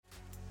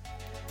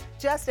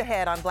Just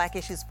ahead on Black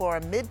Issues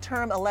Forum,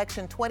 midterm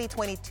election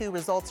 2022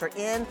 results are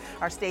in.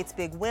 Our state's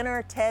big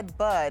winner, Ted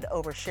Budd,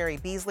 over Cheri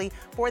Beasley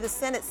for the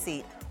Senate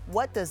seat.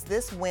 What does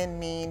this win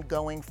mean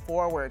going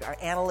forward? Our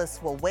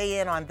analysts will weigh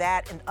in on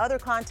that and other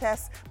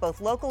contests, both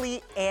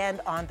locally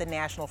and on the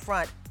national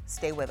front.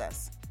 Stay with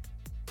us.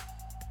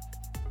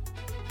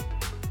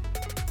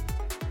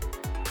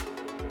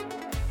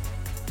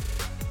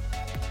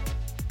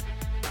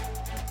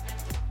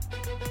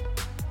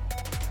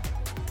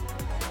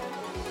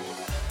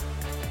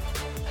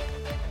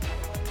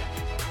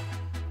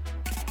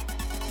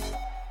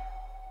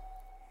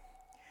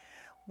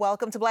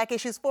 Welcome to Black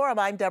Issues Forum.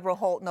 I'm Deborah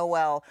Holt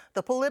Noel.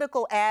 The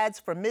political ads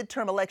for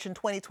midterm election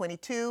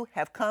 2022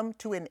 have come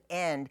to an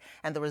end,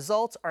 and the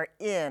results are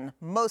in,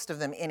 most of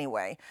them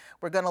anyway.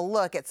 We're going to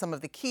look at some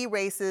of the key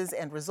races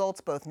and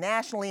results both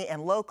nationally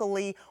and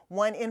locally.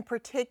 One in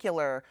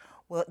particular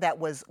that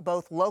was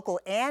both local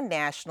and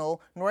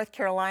national. North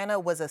Carolina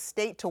was a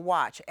state to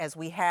watch as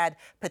we had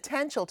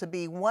potential to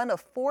be one of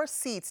 4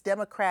 seats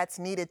Democrats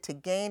needed to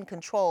gain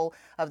control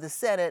of the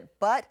Senate,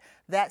 but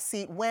that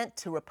seat went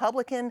to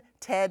Republican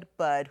Ted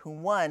Budd, who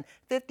won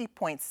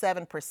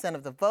 50.7%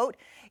 of the vote.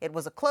 It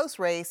was a close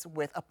race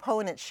with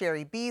opponent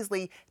Cheri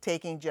Beasley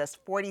taking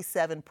just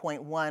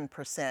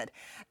 47.1%.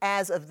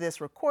 As of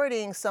this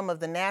recording, some of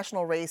the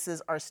national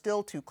races are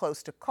still too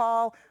close to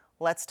call.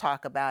 Let's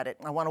talk about it.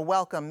 I want to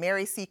welcome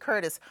Mary C.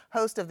 Curtis,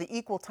 host of the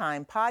Equal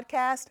Time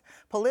podcast,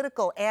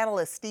 political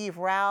analyst Steve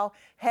Rao,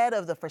 head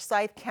of the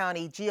Forsyth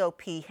County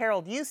GOP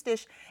Harold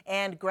Eustache,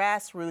 and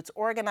grassroots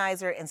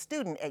organizer and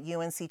student at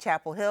UNC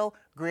Chapel Hill,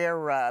 Greer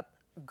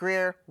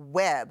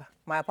Webb.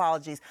 My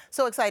apologies.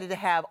 So excited to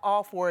have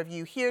all 4 of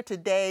you here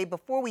today.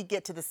 Before we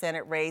get to the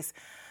Senate race,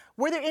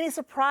 were there any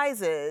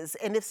surprises?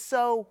 And if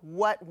so,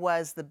 what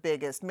was the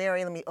biggest?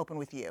 Mary, let me open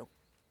with you.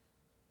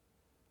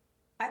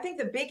 I think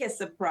the biggest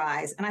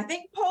surprise, and I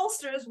think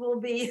pollsters will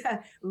be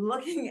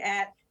looking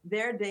at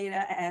their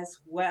data as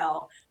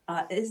well,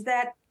 is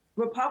that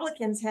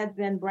Republicans had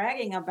been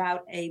bragging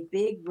about a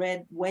big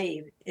red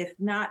wave, if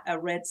not a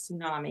red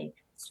tsunami,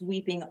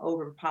 sweeping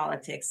over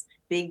politics,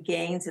 big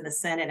gains in the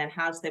Senate and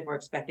House they were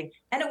expecting.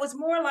 And it was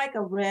more like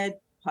a red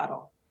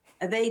puddle.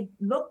 They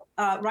look,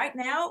 right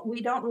now,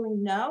 we don't really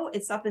know.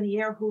 It's up in the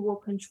air who will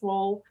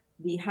control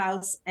the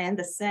House and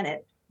the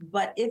Senate.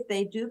 But if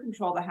they do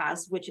control the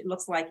House, which it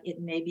looks like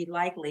it may be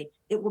likely,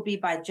 it will be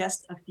by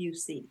just a few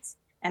seats.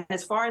 And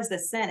as far as the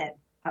Senate,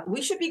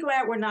 we should be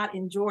glad we're not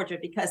in Georgia,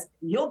 because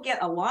you'll get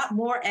a lot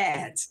more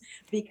ads,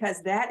 because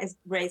that is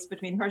race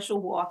between Herschel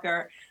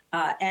Walker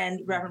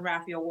and Reverend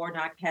Raphael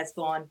Warnock has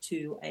gone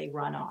to a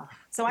runoff.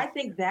 So I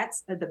think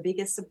that's the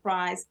biggest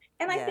surprise.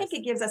 And I think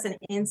it gives us an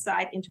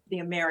insight into the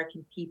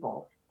American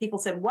people. People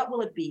said, what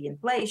will it be?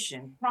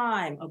 Inflation,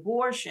 crime,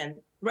 abortion,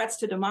 threats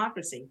to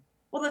democracy.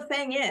 Well, the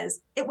thing is,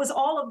 it was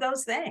all of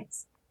those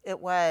things. It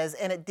was,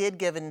 and it did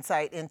give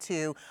insight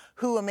into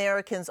who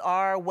Americans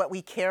are, what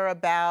we care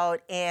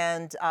about,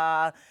 and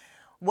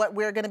what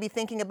we're going to be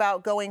thinking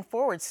about going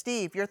forward.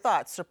 Steve, your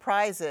thoughts,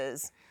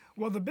 surprises?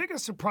 Well, the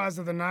biggest surprise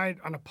of the night,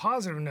 on a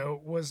positive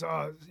note, was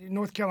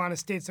North Carolina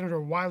State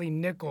Senator Wiley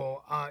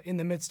Nickel, in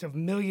the midst of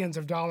millions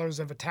of dollars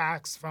of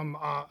attacks from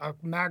a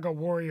MAGA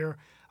warrior,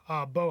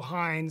 Bo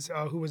Hines,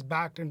 who was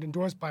backed and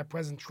endorsed by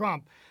President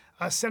Trump.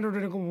 Senator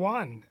Nickel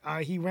won.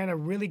 He ran a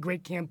really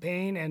great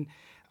campaign and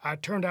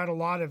turned out a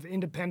lot of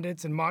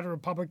independents and moderate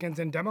Republicans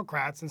and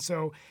Democrats. And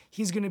so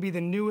he's going to be the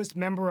newest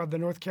member of the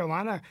North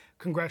Carolina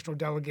congressional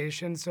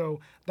delegation. So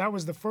that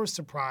was the first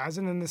surprise.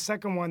 And then the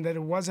second one, that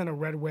it wasn't a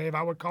red wave.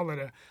 I would call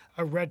it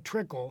a red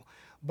trickle.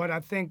 But I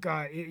think,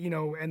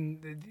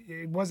 and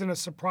it wasn't a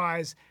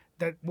surprise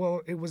that,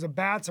 well, it was a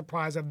bad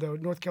surprise of the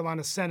North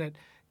Carolina Senate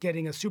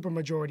getting a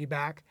supermajority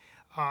back.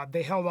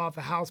 They held off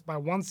the House by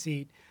 1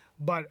 seat.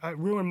 But it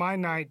ruined my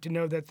night to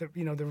know that the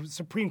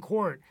Supreme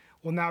Court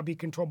will now be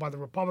controlled by the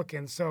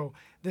Republicans. So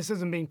this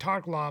isn't being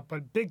talked a lot,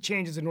 but big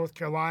changes in North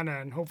Carolina,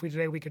 and hopefully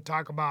today we could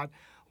talk about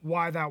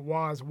why that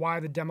was,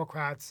 why the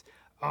Democrats,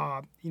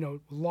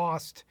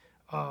 lost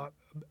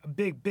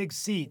big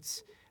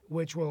seats,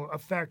 which will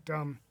affect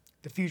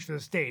the future of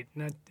the state.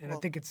 And I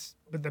think it's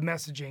with the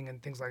messaging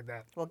and things like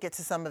that. We'll get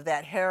to some of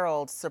that.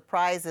 Harold,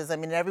 surprises. I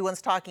mean, everyone's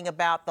talking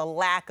about the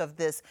lack of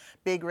this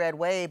big red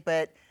wave,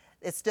 but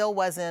it still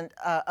wasn't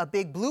a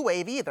big blue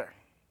wave either.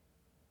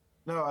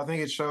 No, I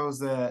think it shows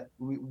that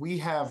we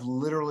have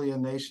literally a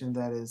nation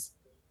that is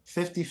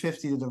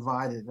 50-50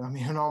 divided, I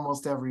mean, in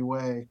almost every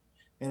way.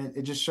 And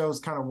it just shows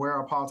kind of where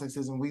our politics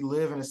is. And we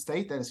live in a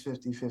state that is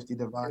 50-50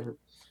 divided.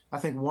 I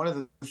think one of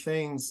the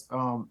things,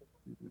 to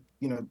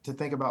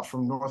think about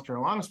from North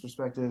Carolina's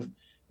perspective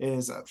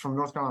is from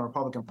North Carolina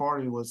Republican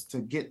Party was to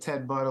get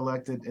Ted Budd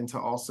elected and to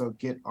also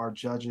get our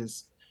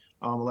judges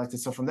elected.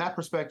 So from that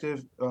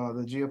perspective,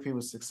 the GOP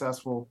was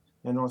successful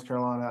in North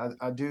Carolina.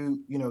 I do,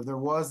 there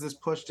was this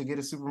push to get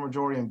a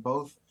supermajority in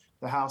both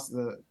the House,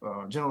 the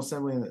General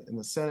Assembly, and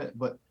the Senate,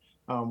 but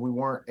we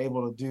weren't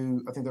able to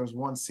do. I think there was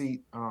 1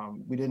 seat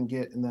we didn't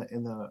get in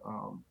the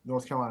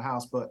North Carolina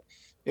House. But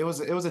it was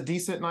a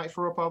decent night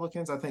for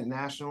Republicans. I think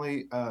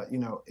nationally,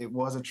 it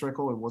was a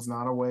trickle. It was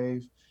not a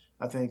wave.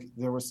 I think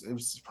it was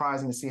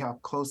surprising to see how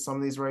close some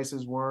of these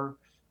races were,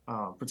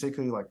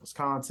 particularly like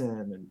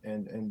Wisconsin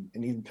and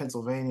even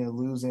Pennsylvania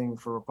losing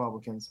for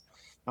Republicans.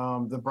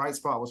 The bright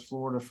spot was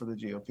Florida for the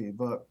GOP,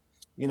 but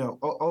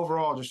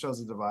overall, it just shows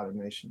a divided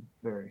nation.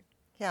 Very.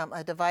 Yeah,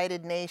 a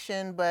divided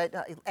nation, but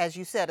as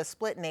you said, a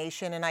split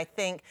nation. And I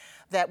think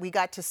that we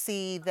got to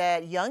see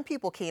that young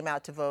people came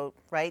out to vote,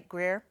 right,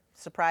 Greer?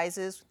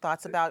 Surprises,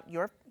 thoughts about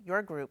your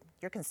group,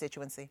 your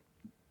constituency?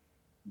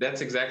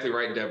 That's exactly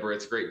right, Deborah.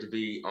 It's great to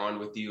be on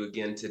with you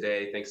again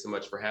today. Thanks so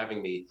much for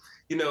having me.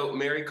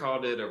 Mary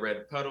called it a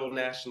red puddle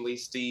nationally,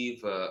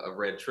 Steve, a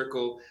red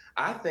trickle.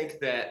 I think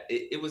that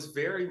it was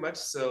very much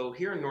so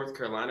here in North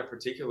Carolina,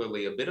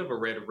 particularly a bit of a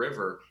red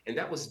river, and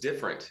that was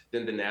different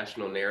than the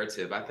national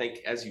narrative. I think,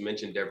 as you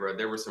mentioned, Deborah,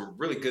 there were some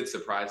really good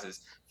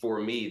surprises for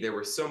me. There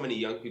were so many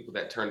young people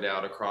that turned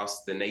out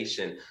across the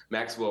nation.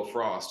 Maxwell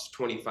Frost,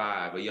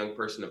 25, a young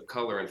person of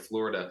color in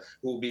Florida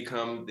who will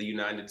become the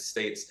United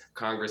States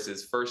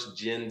Congress's first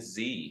Gen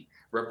Z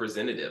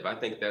representative. I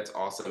think that's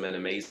awesome and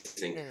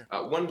amazing.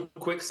 One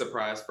quick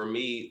surprise for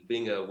me,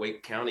 being a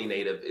Wake County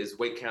native, is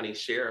Wake County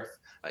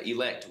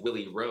Sheriff-elect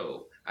Willie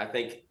Rowe. I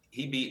think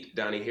he beat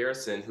Donnie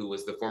Harrison, who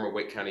was the former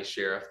Wake County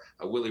Sheriff.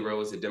 Willie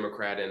Rowe is a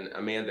Democrat and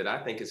a man that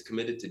I think is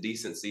committed to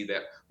decency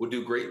that will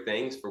do great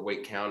things for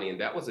Wake County. And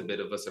that was a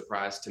bit of a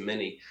surprise to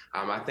many.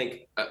 I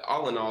think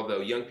all in all, though,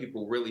 young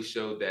people really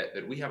showed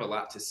that we have a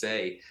lot to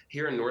say.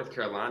 Here in North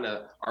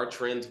Carolina, our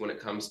trends when it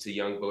comes to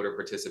young voter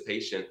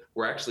participation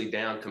were actually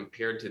down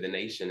compared to the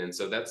nation. And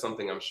so that's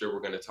something I'm sure we're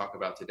going to talk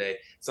about today,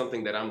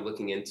 something that I'm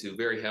looking into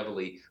very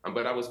heavily.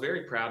 But I was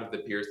very proud of the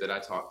peers that I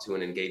talked to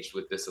and engaged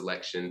with this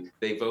election.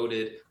 They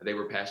voted, they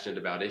were passionate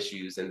about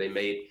issues, and they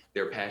made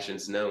their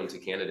passions known to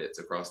candidates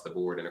across the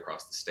board and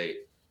across the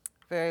state.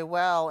 Very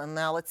well. And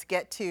now let's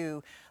get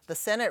to the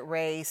Senate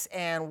race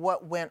and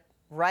what went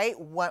right,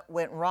 what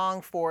went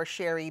wrong for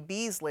Cheri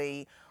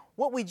Beasley.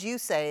 What would you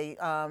say,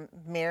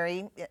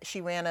 Mary?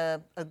 She ran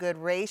a good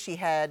race.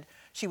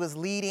 She was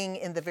leading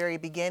in the very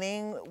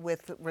beginning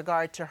with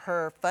regard to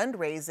her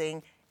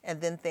fundraising,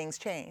 and then things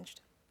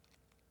changed.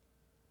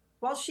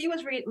 Well, she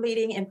was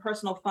leading in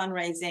personal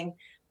fundraising.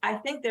 I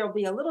think there'll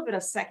be a little bit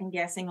of second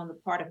guessing on the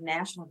part of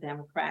national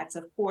Democrats.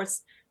 Of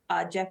course,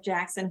 Jeff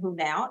Jackson, who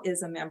now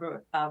is a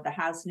member of the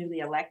House, newly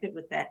elected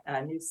with that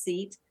new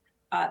seat,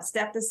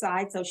 stepped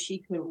aside so she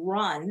could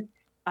run.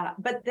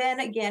 But then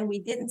again, we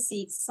didn't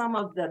see some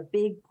of the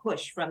big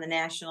push from the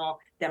national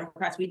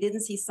Democrats. We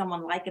didn't see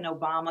someone like an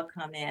Obama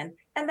come in.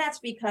 And that's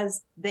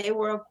because they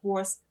were, of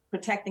course,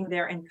 protecting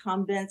their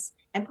incumbents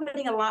and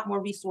putting a lot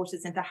more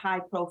resources into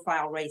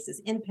high-profile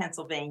races in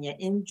Pennsylvania,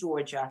 in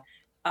Georgia,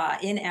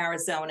 in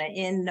Arizona,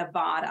 in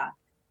Nevada.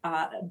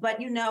 But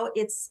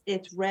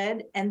it's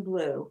red and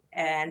blue,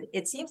 and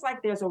it seems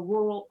like there's a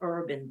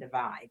rural-urban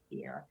divide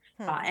here.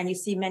 And you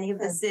see many of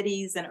the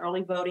cities and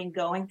early voting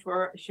going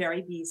for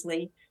Cheri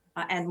Beasley,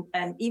 and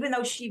even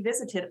though she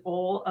visited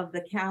all of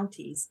the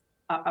counties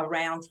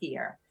around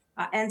here.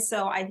 And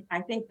so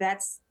I think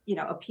that's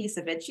a piece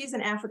of it. She's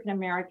an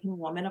African-American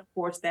woman. Of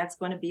course, that's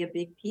going to be a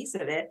big piece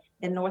of it.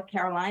 In North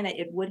Carolina,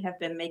 it would have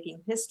been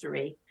making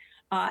history.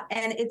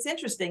 And it's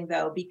interesting,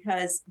 though,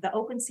 because the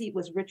open seat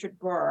was Richard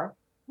Burr,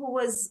 who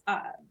was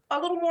a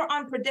little more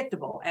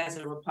unpredictable as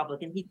a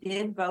Republican. He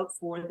did vote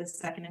for the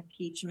second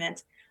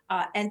impeachment.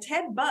 And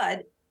Ted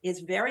Budd is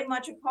very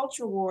much a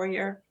culture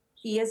warrior.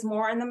 He is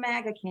more in the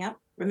MAGA camp.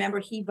 Remember,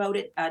 he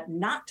voted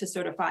not to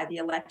certify the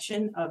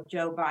election of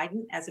Joe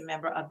Biden as a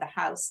member of the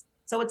House.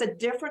 So it's a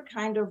different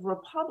kind of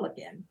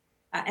Republican.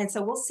 And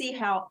so we'll see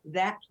how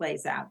that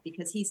plays out,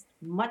 because he's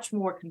much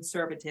more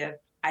conservative.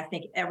 I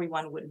think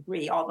everyone would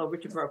agree, although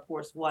Richard Burr, of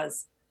course,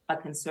 was a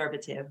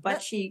conservative.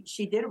 But she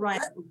did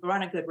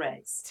run a good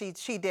race.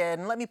 She did.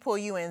 And let me pull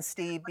you in,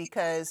 Steve,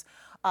 because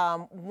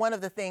one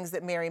of the things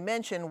that Mary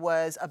mentioned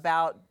was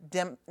about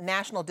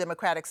national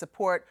Democratic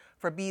support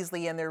for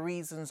Beasley and their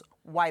reasons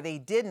why they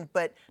didn't.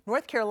 But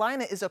North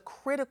Carolina is a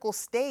critical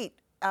state.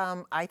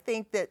 I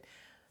think that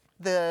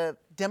the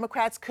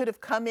Democrats could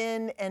have come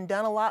in and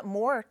done a lot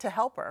more to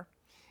help her.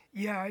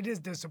 Yeah, it is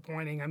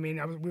disappointing. I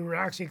mean, we were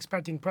actually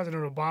expecting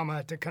President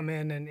Obama to come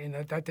in, and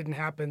that didn't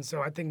happen.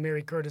 So I think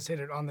Mary Curtis hit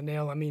it on the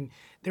nail. I mean,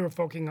 they were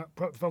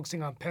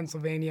focusing on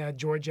Pennsylvania,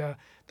 Georgia,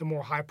 the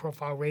more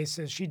high-profile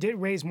races. She did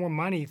raise more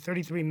money,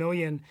 $33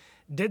 million,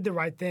 did the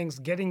right things,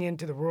 getting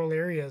into the rural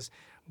areas.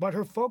 But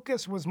her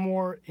focus was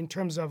more in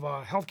terms of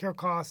healthcare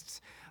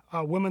costs,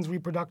 women's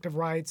reproductive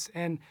rights,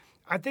 and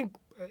I think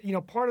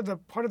part of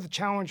the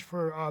challenge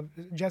for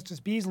Justice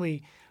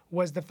Beasley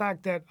was the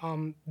fact that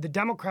the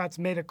Democrats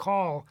made a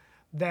call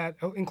that,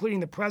 including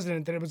the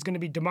president, that it was going to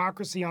be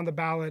democracy on the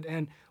ballot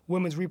and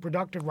women's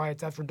reproductive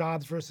rights after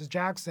Dobbs versus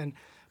Jackson.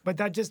 But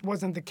that just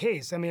wasn't the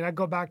case. I mean, I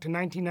go back to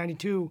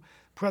 1992,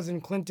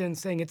 President Clinton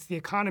saying it's the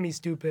economy,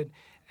 stupid.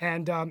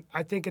 And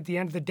I think at the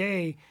end of the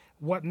day,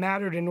 what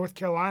mattered in North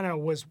Carolina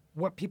was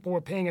what people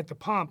were paying at the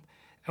pump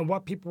and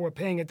what people were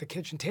paying at the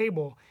kitchen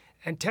table.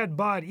 And Ted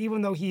Budd,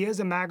 even though he is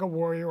a MAGA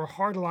warrior, a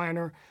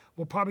hardliner,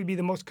 will probably be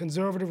the most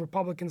conservative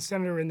Republican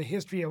senator in the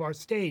history of our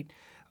state,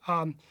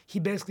 he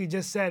basically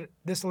just said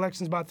this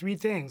election is about three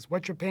things: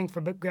 what you're paying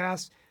for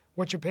gas,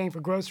 what you're paying for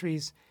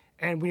groceries,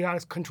 and we got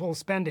to control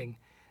spending.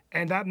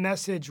 And that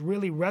message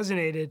really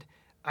resonated,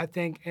 I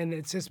think, and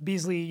it's just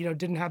Beasley,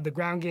 didn't have the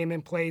ground game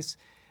in place,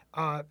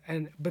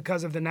 and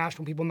because of the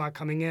national people not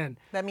coming in.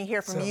 Let me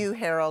hear from you,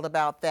 Harold,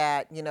 about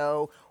that,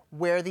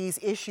 where these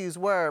issues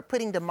were,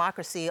 putting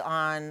democracy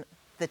on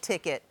the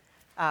ticket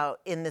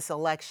in this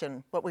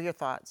election. What were your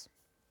thoughts?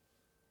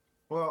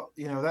 Well,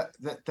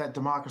 that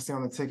democracy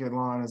on the ticket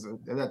line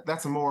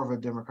that's more of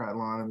a Democrat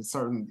line, and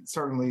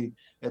certainly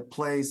it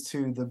plays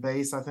to the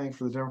base, I think,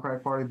 for the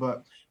Democratic Party.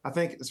 But I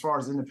think as far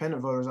as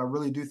independent voters, I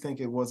really do think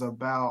it was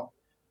about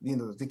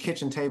the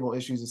kitchen table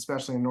issues,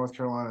 especially in North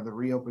Carolina, the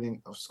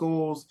reopening of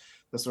schools,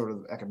 the sort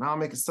of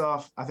economic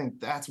stuff. I think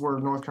that's where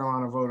North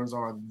Carolina voters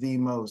are the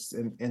most,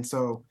 and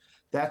so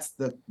that's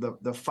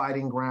the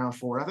fighting ground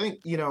for it. I think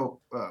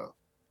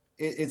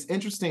it's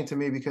interesting to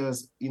me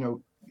because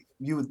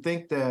you would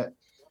think that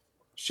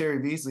Cheri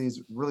Beasley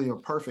is really a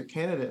perfect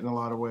candidate in a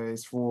lot of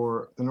ways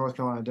for the North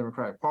Carolina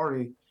Democratic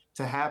Party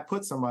to have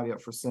put somebody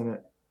up for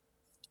Senate.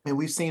 And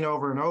we've seen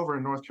over and over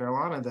in North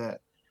Carolina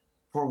that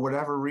for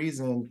whatever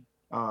reason,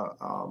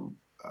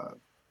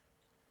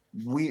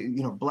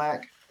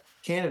 Black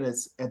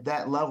candidates at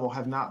that level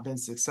have not been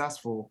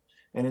successful.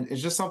 And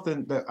it's just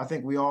something that I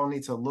think we all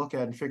need to look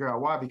at and figure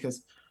out why,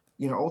 because,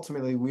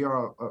 ultimately we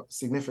are a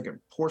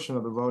significant portion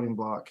of the voting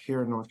bloc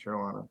here in North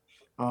Carolina.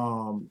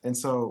 And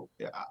so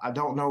I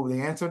don't know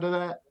the answer to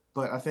that,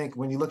 but I think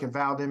when you look at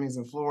Val Demings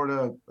in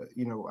Florida,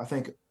 I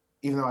think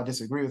even though I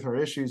disagree with her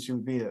issues,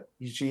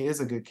 she is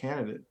a good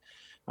candidate.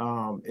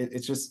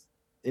 It's just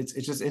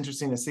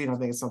interesting to see, and I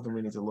think it's something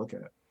we need to look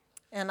at.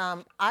 And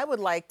I would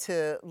like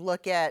to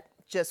look at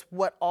just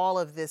what all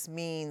of this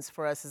means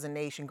for us as a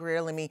nation.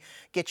 Greer, let me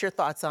get your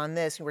thoughts on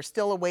this. We're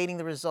still awaiting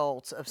the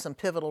results of some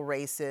pivotal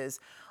races.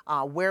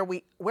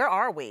 Where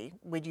are we,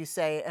 would you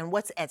say, and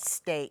what's at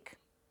stake?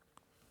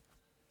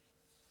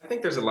 I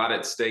think there's a lot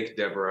at stake,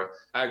 Deborah.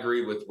 I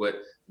agree with what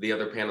the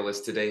other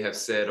panelists today have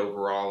said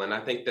overall. And I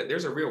think that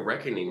there's a real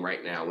reckoning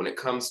right now when it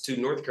comes to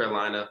North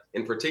Carolina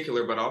in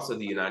particular, but also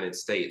the United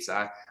States.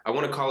 I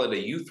want to call it a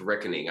youth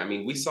reckoning. I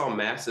mean, we saw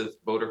massive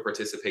voter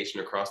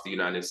participation across the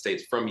United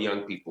States from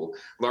young people,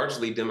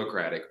 largely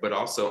Democratic, but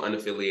also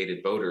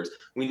unaffiliated voters.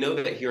 We know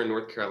that here in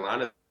North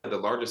Carolina, the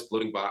largest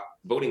voting bloc,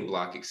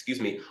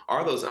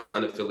 are those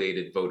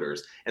unaffiliated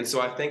voters. And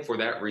so I think for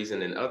that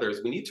reason and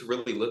others, we need to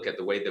really look at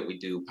the way that we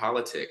do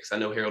politics. I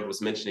know Harold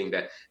was mentioning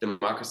that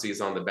democracy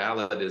is on the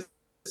ballot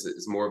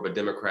is more of a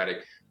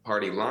Democratic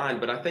Party line,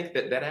 but I think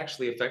that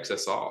actually affects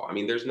us all. I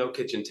mean, there's no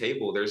kitchen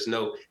table, there's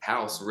no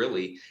house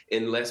really,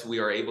 unless we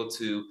are able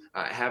to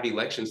have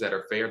elections that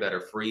are fair, that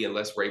are free,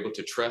 unless we're able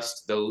to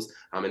trust those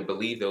and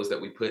believe those that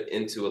we put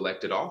into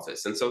elected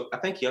office. And so I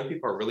think young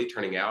people are really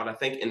turning out. I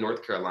think in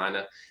North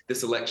Carolina,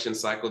 this election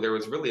cycle, there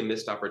was really a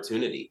missed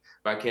opportunity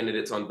by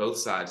candidates on both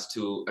sides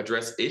to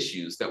address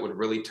issues that would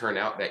really turn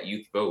out that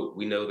youth vote.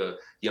 We know the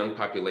young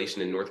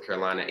population in North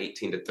Carolina,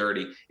 18 to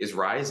 30, is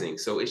rising.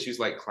 So issues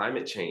like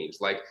climate change,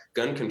 like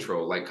gun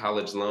control, like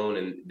college loan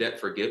and debt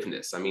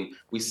forgiveness. I mean,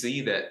 we see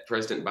that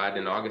President Biden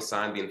in August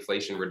signed the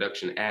Inflation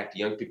Reduction Act.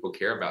 Young people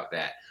care about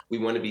that. We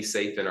want to be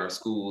safe in our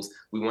schools.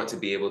 We want to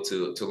be able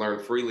to learn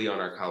freely on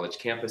our college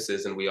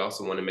campuses. And we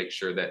also want to make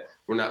sure that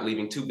we're not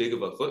leaving too big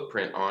of a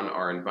footprint on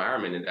our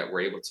environment and that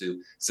we're able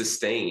to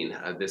sustain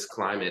this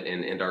climate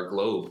and our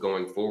globe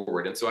going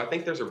forward. And so I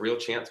think there's a real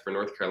chance for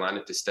North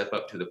Carolina to step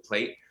up to the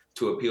plate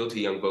to appeal to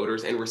young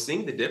voters. And we're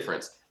seeing the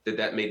difference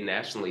that made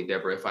nationally,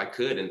 Deborah, if I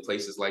could, in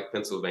places like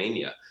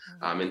Pennsylvania,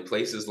 in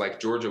places like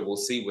Georgia, we'll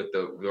see with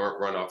the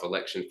runoff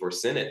election for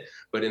Senate,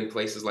 but in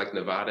places like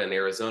Nevada and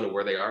Arizona,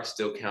 where they are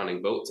still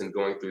counting votes and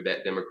going through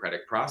that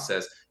democratic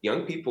process,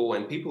 young people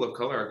and people of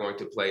color are going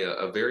to play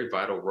a very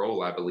vital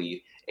role, I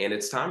believe. And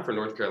it's time for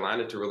North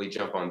Carolina to really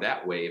jump on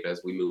that wave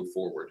as we move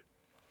forward.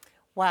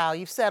 Wow,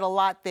 you've said a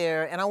lot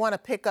there, and I want to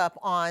pick up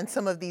on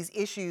some of these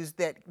issues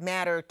that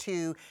matter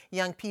to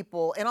young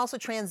people and also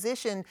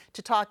transition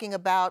to talking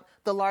about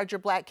the larger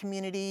Black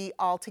community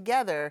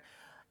altogether.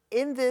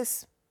 In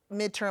this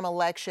midterm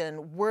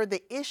election, were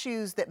the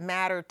issues that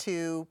matter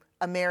to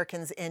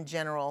Americans in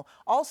general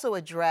also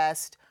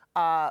addressed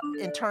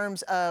in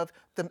terms of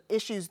the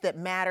issues that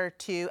matter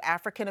to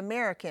African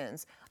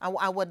Americans?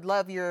 I would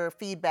love your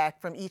feedback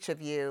from each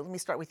of you. Let me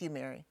start with you,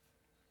 Mary.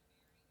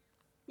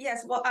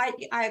 Yes, well,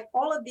 I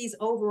all of these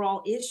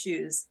overall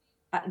issues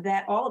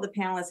that all of the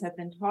panelists have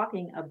been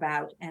talking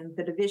about and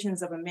the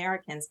divisions of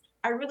Americans,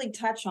 I really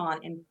touch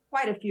on in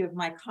quite a few of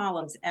my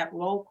columns at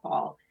Roll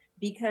Call,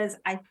 because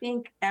I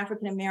think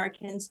African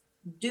Americans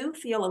do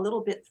feel a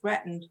little bit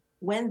threatened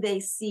when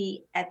they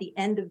see at the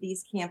end of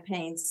these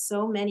campaigns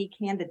so many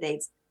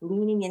candidates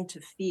leaning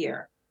into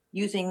fear,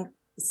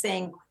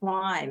 saying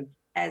crime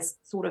as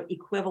sort of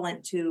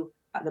equivalent to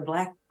the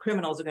Black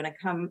criminals are going to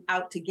come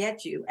out to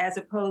get you, as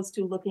opposed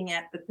to looking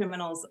at the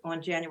criminals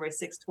on January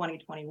 6,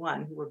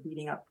 2021, who were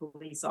beating up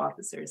police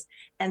officers.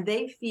 And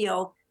they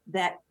feel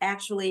that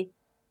actually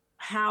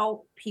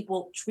how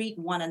people treat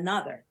one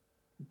another,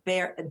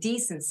 bare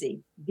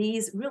decency.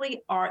 These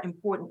really are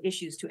important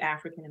issues to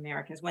African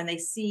Americans when they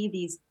see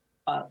these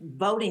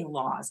voting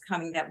laws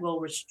coming that will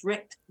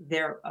restrict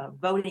their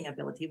voting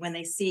ability, when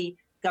they see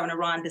Governor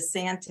Ron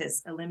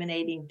DeSantis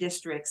eliminating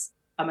districts,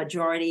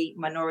 majority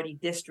minority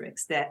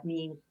districts that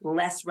mean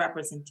less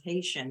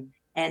representation,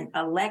 and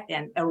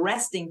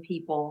arresting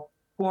people,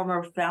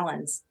 former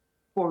felons,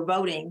 for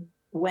voting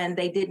when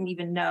they didn't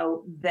even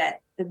know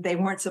that they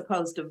weren't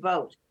supposed to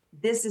vote.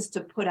 This is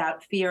to put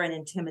out fear and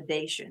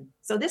intimidation.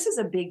 So this is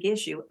a big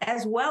issue,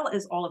 as well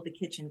as all of the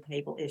kitchen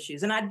table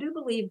issues. And I do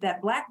believe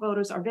that Black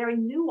voters are very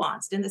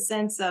nuanced in the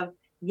sense of,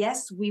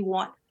 yes, we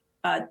want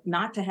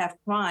not to have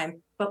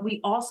crime, but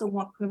we also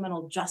want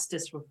criminal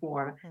justice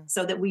reform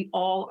so that we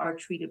all are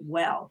treated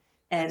well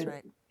and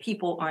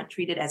people aren't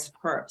treated as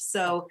perps.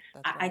 So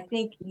I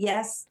think,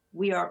 yes,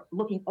 we are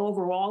looking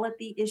overall at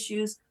the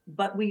issues,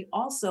 but we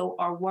also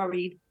are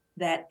worried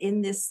that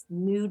in this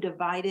new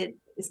divided,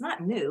 it's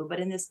not new, but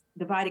in this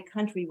divided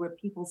country where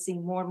people see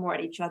more and more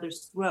at each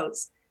other's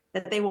throats,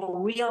 that they will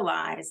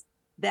realize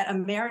that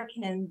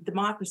American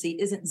democracy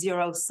isn't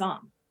zero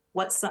sum.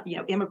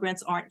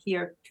 Immigrants aren't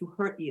here to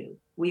hurt you.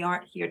 We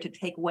aren't here to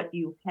take what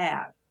you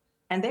have.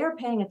 And they are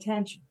paying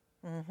attention.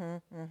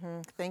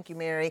 Thank you,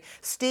 Mary.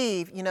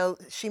 Steve,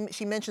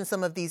 she mentioned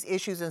some of these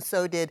issues, and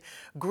so did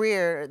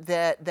Greer,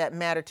 that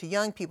matter to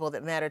young people,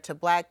 that matter to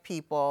Black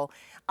people.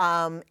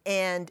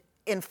 And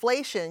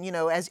inflation,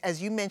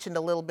 as you mentioned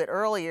a little bit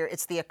earlier,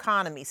 it's the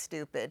economy,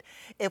 stupid.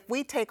 If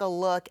we take a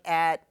look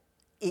at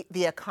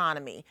the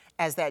economy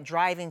as that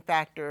driving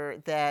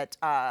factor that,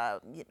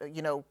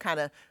 kind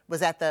of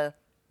was at the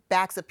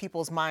backs of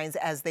people's minds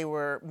as they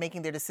were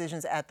making their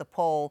decisions at the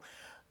poll,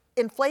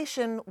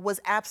 inflation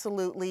was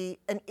absolutely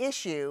an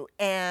issue.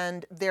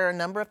 And there are a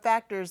number of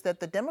factors that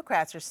the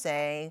Democrats are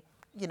saying,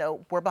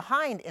 were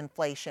behind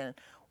inflation.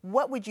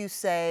 What would you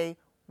say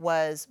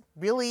was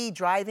really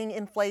driving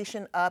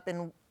inflation up,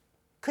 and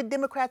could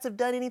Democrats have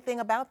done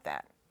anything about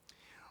that?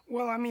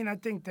 Well, I mean, I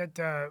think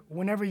that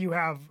whenever you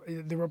have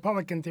the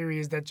Republican theory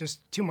is that just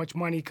too much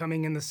money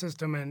coming in the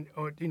system and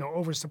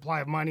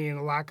oversupply of money and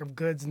a lack of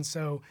goods, and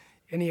so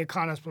any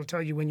economist will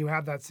tell you when you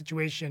have that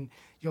situation,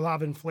 you'll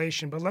have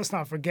inflation. But let's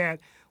not forget,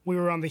 we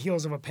were on the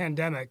heels of a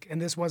pandemic,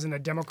 and this wasn't a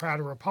Democrat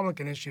or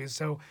Republican issue.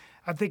 So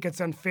I think it's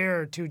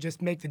unfair to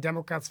just make the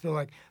Democrats feel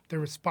like they're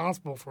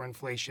responsible for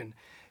inflation.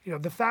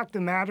 The fact of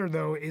the matter,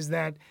 though, is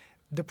that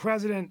the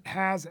president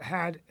has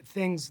had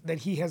things that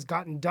he has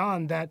gotten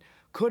done that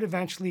could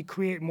eventually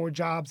create more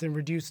jobs and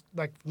reduce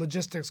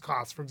logistics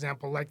costs, for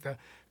example, like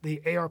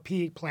the ARP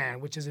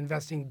plan, which is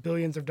investing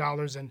billions of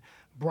dollars in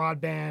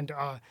broadband,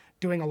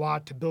 doing a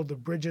lot to build the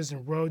bridges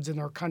and roads in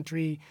our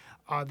country,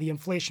 the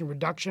Inflation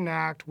Reduction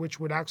Act, which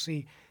would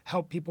actually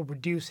help people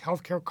reduce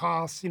healthcare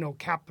costs,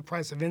 cap the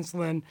price of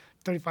insulin,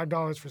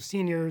 $35 for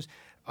seniors,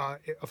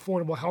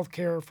 affordable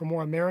healthcare for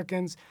more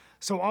Americans.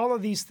 So all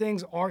of these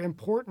things are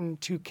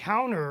important to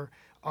counter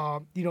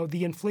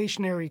the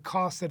inflationary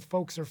costs that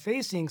folks are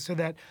facing, so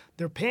that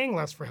they're paying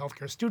less for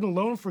healthcare, student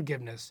loan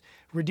forgiveness,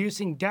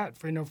 reducing debt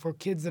for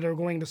kids that are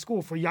going to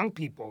school, for young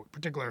people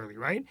particularly,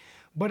 right?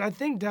 But I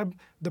think, Deb,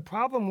 the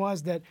problem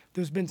was that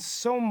there's been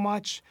so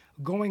much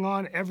going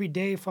on every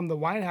day from the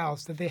White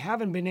House that they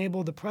haven't been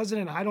able, the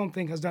president, I don't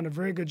think, has done a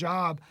very good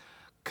job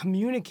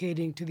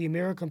communicating to the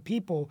American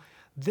people,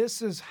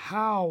 this is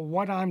how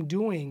what I'm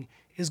doing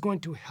is going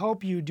to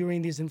help you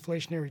during these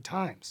inflationary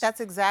times. That's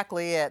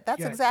exactly it.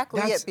 That's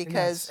exactly it,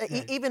 because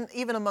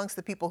even amongst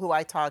the people who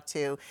I talk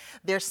to,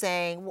 they're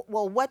saying,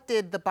 well, what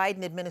did the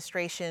Biden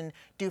administration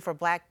do for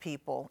Black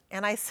people?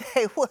 And I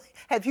say, well,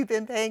 have you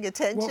been paying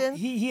attention? Well,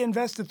 he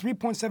invested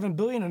 $3.7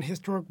 billion in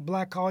historic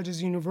Black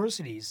colleges and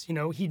universities.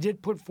 He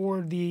did put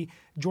forward the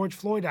George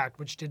Floyd Act,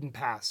 which didn't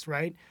pass,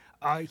 right?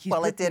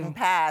 It didn't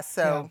pass,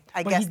 so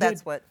I guess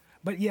that's what...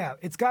 But yeah,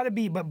 it's got to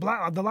be. But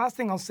the last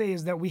thing I'll say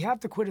is that we have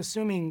to quit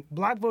assuming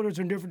Black voters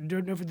are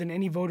different than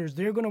any voters.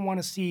 They're going to want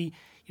to see,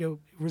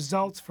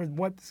 results for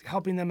what's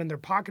helping them in their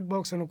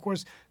pocketbooks, and of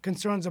course,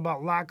 concerns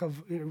about lack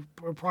of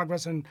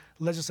progress in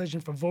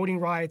legislation for voting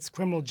rights,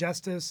 criminal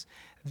justice.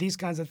 These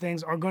kinds of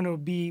things are going to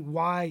be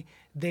why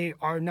they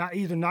are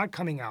not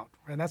coming out,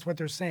 and that's what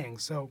they're saying.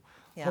 So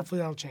hopefully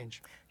that'll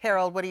change.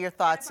 Harold, what are your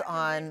thoughts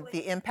on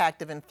the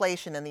impact of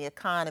inflation in the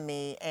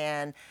economy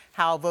and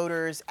how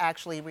voters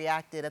actually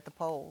reacted at the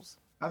polls?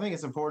 I think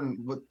it's important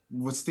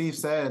what Steve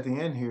said at the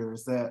end here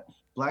is that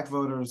Black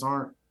voters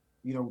aren't,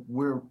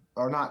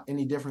 are not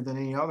any different than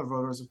any other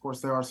voters. Of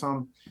course, there are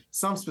some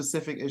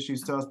specific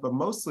issues to us, but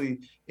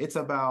mostly it's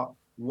about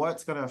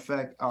what's going to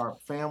affect our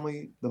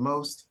family the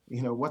most,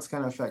 what's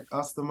going to affect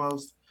us the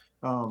most,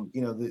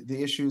 the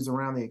issues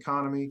around the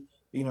economy,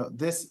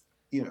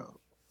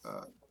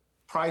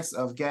 price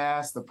of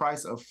gas, the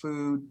price of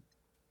food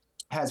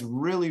has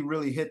really,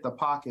 really hit the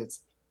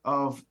pockets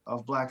of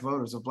Black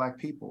voters, of Black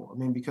people. I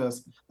mean,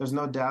 because there's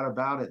no doubt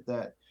about it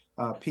that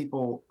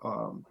people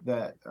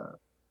that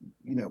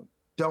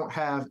don't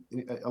have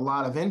a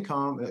lot of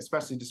income,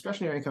 especially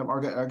discretionary income,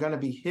 are going to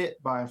be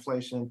hit by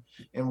inflation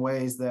in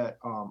ways that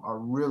are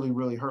really,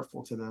 really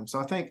hurtful to them. So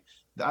I think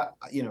that,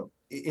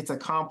 it's a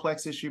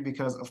complex issue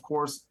because, of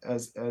course,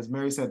 as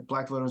Mary said,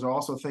 Black voters are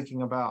also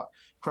thinking about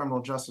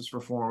criminal justice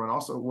reform,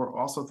 and we're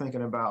also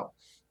thinking about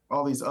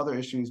all these other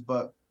issues.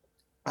 But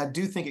I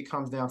do think it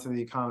comes down to the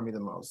economy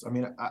the most. I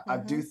mean, I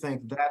do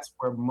think that's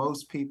where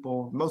most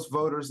people, most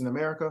voters in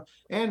America,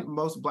 and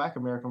most Black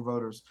American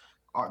voters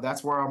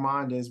that's where our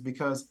mind is,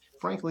 because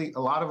frankly,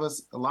 a lot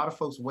of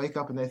folks wake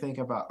up and they think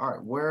about, all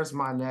right, where's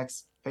my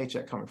next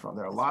paycheck coming from?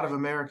 There are a lot of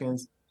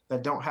Americans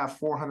that don't have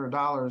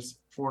 $400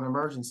 for an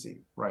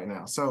emergency right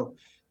now. So,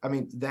 I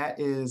mean, that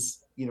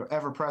is,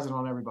 ever present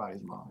on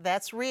everybody's mind.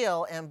 That's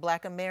real, and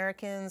Black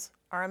Americans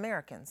are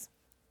Americans.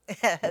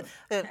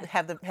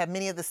 have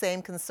many of the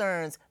same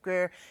concerns.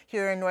 Greer,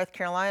 here in North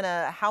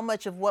Carolina, how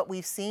much of what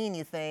we've seen,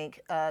 you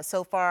think,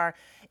 so far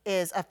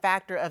is a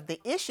factor of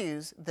the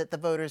issues that the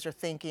voters are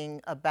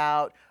thinking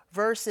about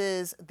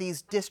versus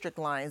these district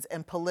lines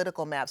and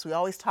political maps? We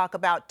always talk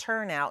about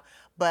turnout,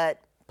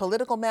 but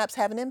political maps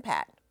have an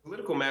impact.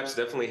 Political maps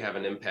definitely have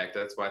an impact.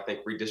 That's why I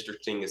think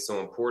redistricting is so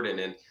important.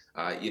 And,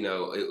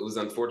 it was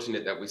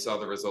unfortunate that we saw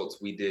the results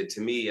we did.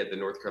 To me, at the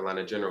North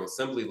Carolina General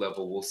Assembly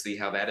level, we'll see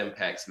how that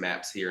impacts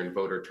maps here and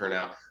voter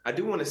turnout. I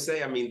do want to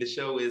say, the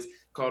show is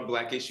called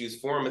Black Issues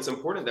Forum. It's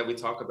important that we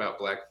talk about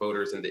Black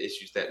voters and the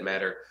issues that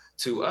matter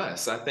to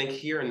us. I think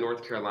here in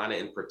North Carolina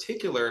in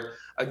particular,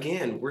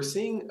 again, we're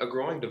seeing a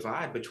growing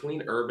divide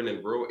between urban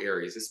and rural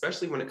areas,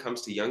 especially when it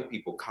comes to young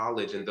people,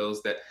 college, and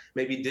those that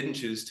maybe didn't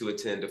choose to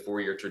attend a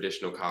four-year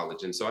traditional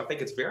college. And so I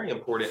think it's very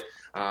important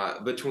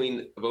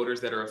between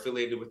voters that are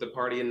affiliated with the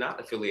party and not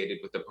affiliated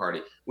with the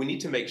party. We need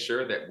to make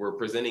sure that we're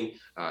presenting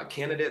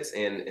candidates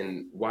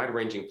and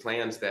wide-ranging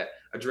plans that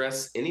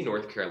address any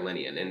North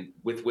Carolinian and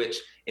with which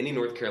any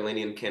North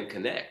Carolinian can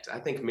connect. I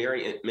think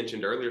Mary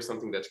mentioned earlier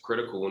something that's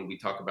critical when we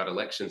talk about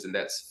elections, and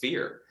that's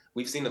fear.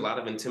 We've seen a lot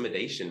of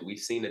intimidation. We've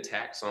seen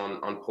attacks on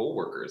poll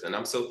workers, and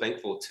I'm so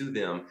thankful to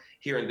them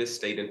here in this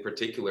state in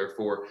particular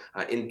for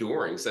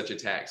enduring such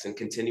attacks and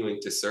continuing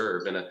to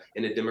serve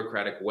in a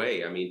democratic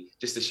way.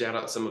 Just to shout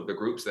out some of the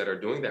groups that are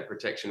doing that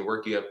protection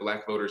work, you have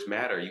Black Voters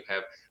Matter, you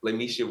have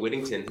Lamisha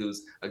Whittington,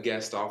 who's a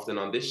guest often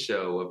on this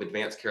show, of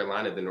Advanced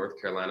Carolina, the North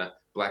Carolina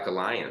Black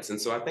Alliance. And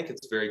so I think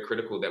it's very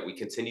critical that we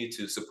continue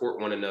to support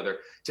one another.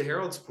 To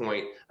Harold's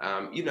point,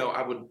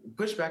 I would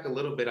push back a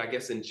little bit, I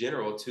guess, in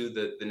general to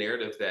the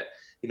narrative that,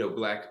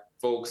 Black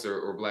folks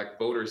or Black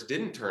voters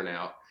didn't turn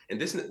out. And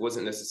this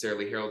wasn't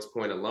necessarily Harold's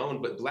point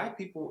alone, but Black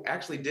people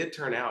actually did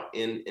turn out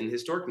in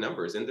historic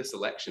numbers in this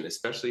election,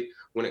 especially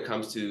when it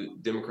comes to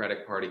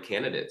Democratic Party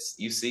candidates.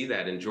 You see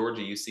that in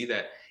Georgia, you see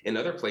that in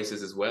other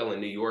places as well, in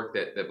New York,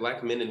 that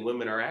Black men and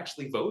women are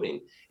actually voting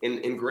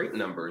in great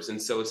numbers.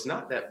 And so it's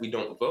not that we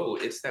don't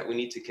vote, it's that we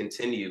need to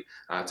continue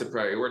to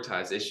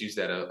prioritize issues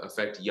that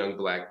affect young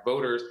Black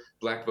voters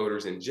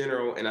in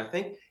general. And I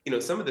think,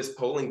 some of this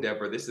polling,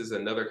 Deborah, this is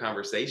another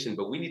conversation,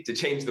 but we need to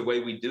change the way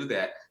we do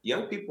that.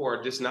 Young people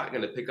are just not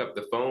going to pick up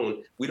the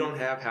phone. We don't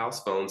have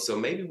house phones. So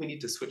maybe we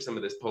need to switch some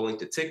of this polling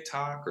to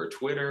TikTok or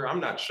Twitter. I'm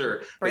not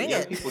sure. But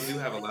young people do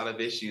have a lot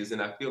of issues,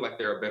 and I feel like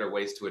there are better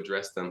ways to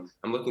address them.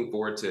 I'm looking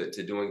forward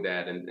to doing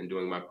that and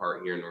doing my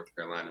part here in North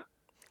Carolina.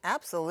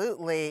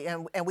 Absolutely.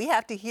 And we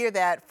have to hear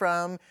that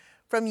from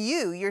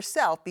you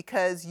yourself,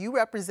 because you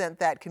represent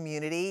that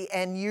community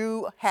and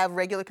you have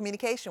regular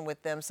communication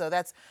with them. So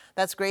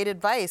that's great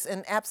advice.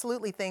 And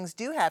absolutely, things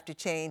do have to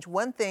change.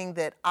 One thing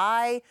that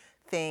I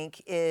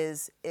think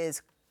is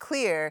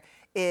clear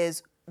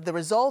is the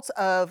results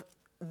of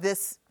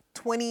this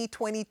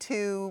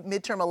 2022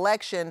 midterm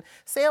election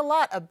say a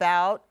lot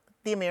about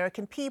the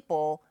American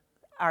people,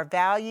 our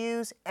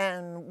values,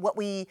 and what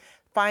we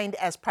find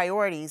as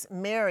priorities.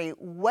 Mary,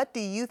 what do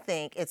you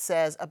think it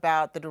says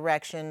about the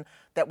direction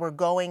that we're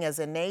going as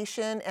a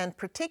nation, and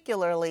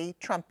particularly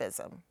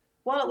Trumpism?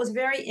 Well, it was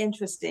very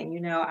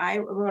interesting. I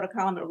wrote a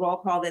column at Roll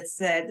Call that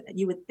said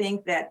you would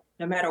think that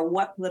no matter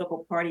what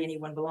political party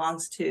anyone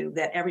belongs to,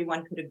 that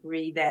everyone could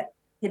agree that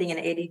hitting an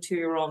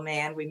 82-year-old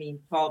man, we mean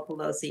Paul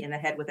Pelosi, in the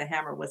head with a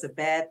hammer was a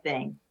bad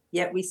thing.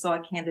 Yet we saw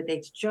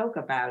candidates joke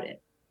about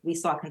it. We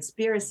saw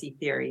conspiracy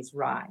theories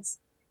rise.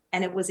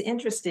 And it was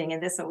interesting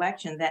in this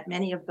election that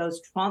many of those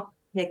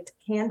Trump-picked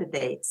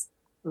candidates,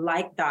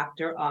 like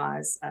Dr.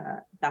 Oz,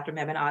 Dr.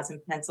 Mehmet Oz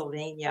in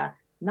Pennsylvania,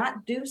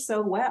 not do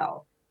so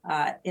well.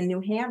 In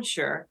New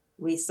Hampshire,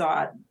 we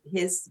saw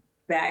his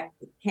back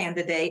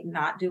candidate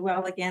not do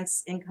well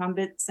against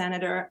incumbent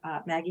Senator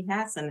Maggie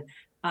Hassan.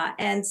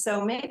 And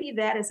so maybe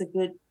that is a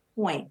good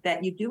point,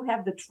 that you do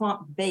have the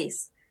Trump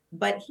base,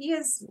 but he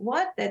is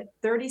at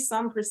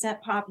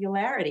 30-some%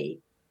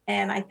 popularity.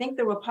 And I think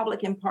the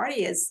Republican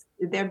Party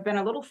they've been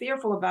a little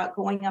fearful about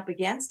going up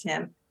against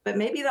him, but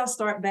maybe they'll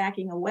start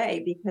backing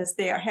away because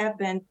there have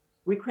been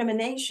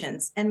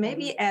recriminations, and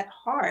maybe at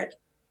heart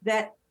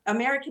that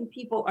American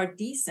people are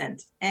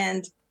decent,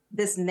 and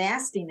this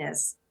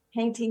nastiness,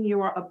 painting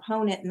your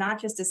opponent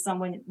not just as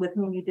someone with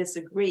whom you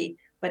disagree,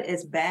 but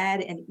as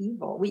bad and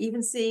evil. We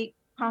even see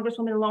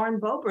Congresswoman Lauren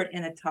Boebert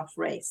in a tough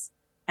race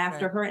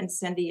after her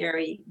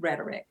incendiary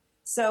rhetoric.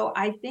 So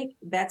I think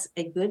that's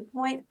a good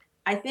point.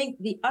 I think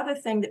the other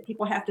thing that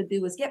people have to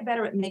do is get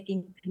better at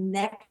making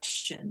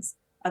connections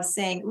of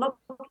saying, look,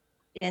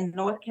 in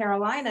North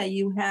Carolina,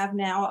 you have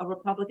now a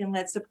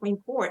Republican-led Supreme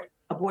Court,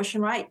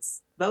 abortion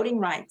rights, voting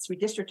rights,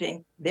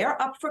 redistricting,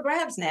 they're up for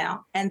grabs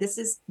now. And this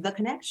is the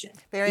connection.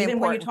 Very Even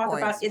when you important talk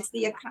points. about it's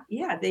the,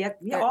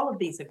 all of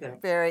these are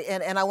good. Very,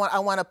 and I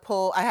want to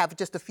pull, I have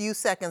just a few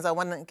seconds. I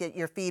want to get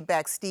your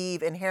feedback,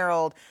 Steve and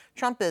Harold.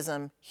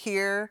 Trumpism,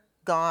 here,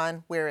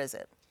 gone, where is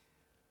it?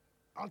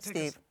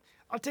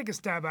 I'll take a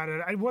stab at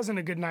it. It wasn't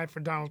a good night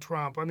for Donald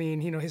Trump. I mean,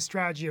 his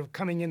strategy of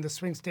coming in the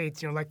swing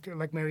states,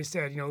 like Mary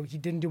said, he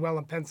didn't do well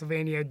in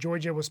Pennsylvania.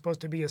 Georgia was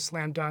supposed to be a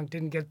slam dunk,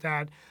 didn't get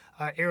that.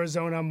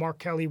 Arizona, Mark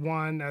Kelly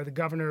won. The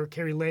governor,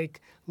 Kerry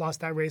Lake,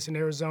 lost that race in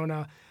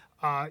Arizona.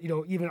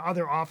 Even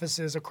other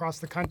offices across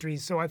the country.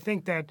 So I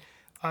think that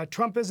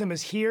Trumpism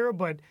is here,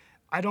 but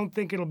I don't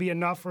think it'll be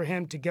enough for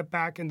him to get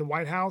back in the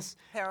White House.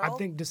 Harold? I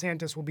think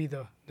DeSantis will be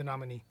the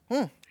nominee.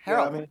 Harold.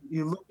 Yeah, I mean,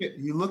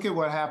 you look at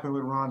what happened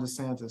with Ron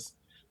DeSantis.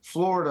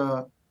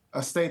 Florida,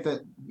 a state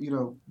that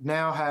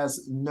now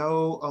has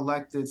no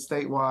elected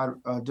statewide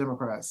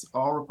Democrats,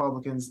 all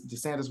Republicans.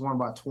 DeSantis won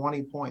by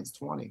 20 points.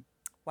 20.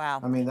 Wow.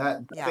 I mean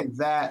I think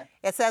that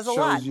it says a shows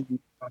lot. You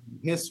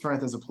his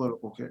strength as a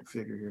political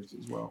figure here as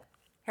well.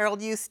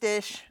 Harold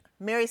Eustache,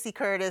 Mary C.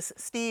 Curtis,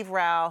 Steve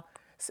Rao,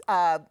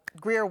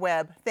 Greer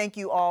Webb, thank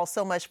you all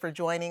so much for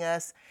joining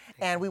us.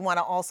 And we want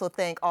to also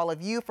thank all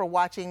of you for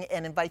watching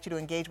and invite you to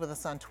engage with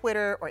us on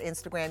Twitter or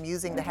Instagram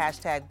using the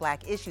hashtag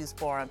Black Issues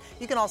Forum.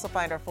 You can also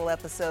find our full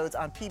episodes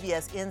on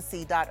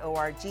pbsnc.org/Black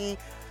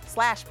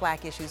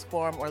Issues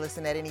Forum or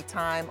listen at any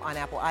time on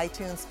Apple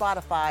iTunes,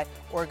 Spotify,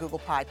 or Google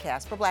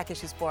Podcasts. For Black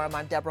Issues Forum,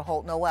 I'm Deborah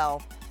Holt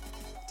Noel.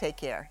 Take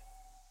care.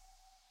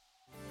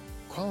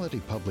 Quality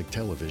public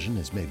television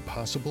is made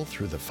possible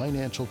through the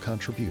financial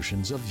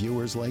contributions of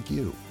viewers like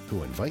you,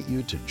 who invite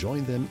you to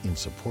join them in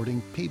supporting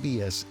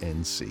PBS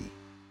NC.